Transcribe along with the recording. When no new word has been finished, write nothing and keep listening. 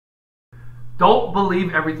Don't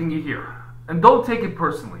believe everything you hear. And don't take it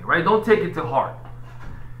personally, right? Don't take it to heart.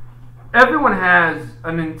 Everyone has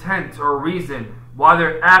an intent or a reason why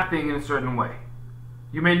they're acting in a certain way.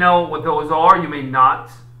 You may know what those are, you may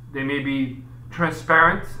not. They may be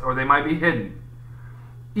transparent or they might be hidden.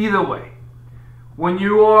 Either way, when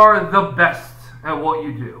you are the best at what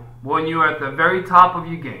you do, when you're at the very top of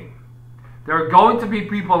your game, there are going to be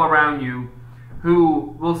people around you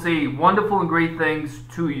who will say wonderful and great things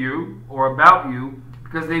to you or about you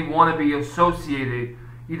because they want to be associated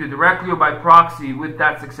either directly or by proxy with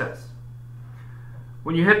that success.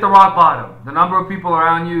 When you hit the rock bottom, the number of people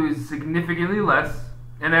around you is significantly less,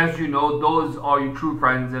 and as you know, those are your true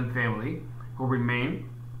friends and family who remain.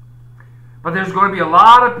 But there's going to be a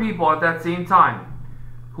lot of people at that same time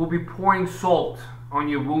who will be pouring salt on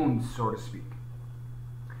your wounds, so to speak.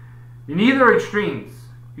 In either extremes,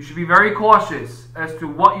 you should be very cautious as to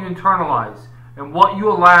what you internalize and what you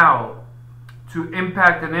allow to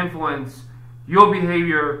impact and influence your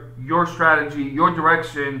behavior, your strategy, your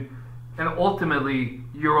direction, and ultimately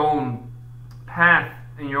your own path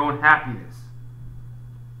and your own happiness.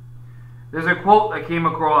 There's a quote I came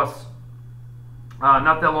across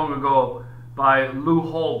not that long ago by Lou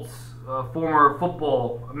Holtz, former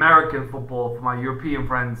American football, for my European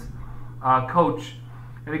friends, coach.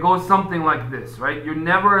 And it goes something like this, right? You're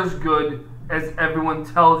never as good as everyone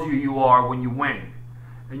tells you you are when you win.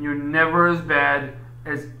 And you're never as bad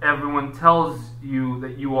as everyone tells you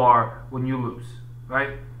that you are when you lose,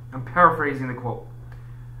 right? I'm paraphrasing the quote.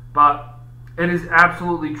 But it is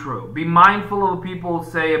absolutely true. Be mindful of what people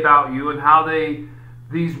say about you and how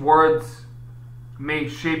these words may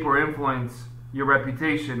shape or influence your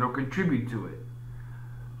reputation or contribute to it.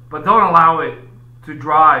 But don't allow it to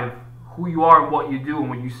drive who you are and what you do and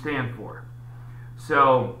what you stand for.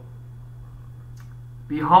 So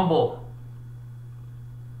be humble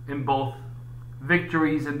in both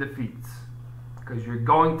victories and defeats, because you're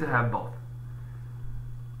going to have both.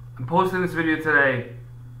 I'm posting this video today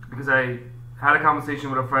because I had a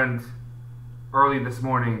conversation with a friend early this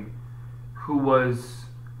morning who was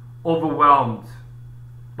overwhelmed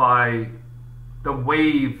by the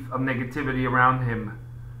wave of negativity around him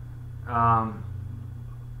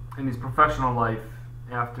in his professional life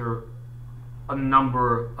after a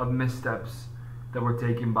number of missteps that were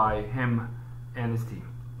taken by him and his team.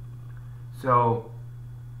 So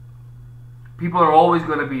people are always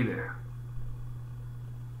going to be there.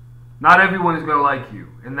 Not everyone is going to like you,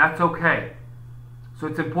 and that's okay. So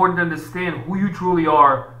it's important to understand who you truly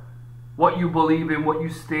are, what you believe in, what you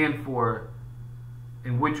stand for,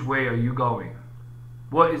 and which way are you going.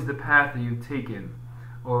 What is the path that you've taken,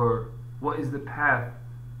 or what is the path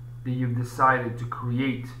that you've decided to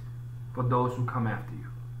create for those who come after you.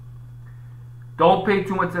 Don't pay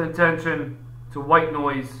too much attention to white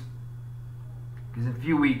noise, because in a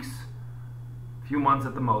few weeks, a few months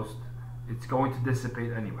at the most, it's going to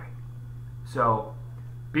dissipate anyway. So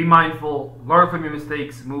be mindful, learn from your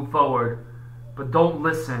mistakes, move forward, but don't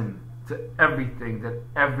listen to everything that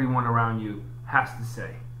everyone around you has to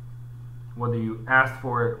say, whether you asked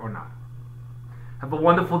for it or not. Have a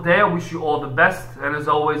wonderful day. I wish you all the best. And as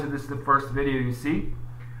always, if this is the first video you see,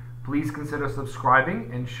 please consider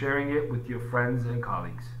subscribing and sharing it with your friends and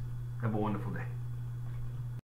colleagues. Have a wonderful day.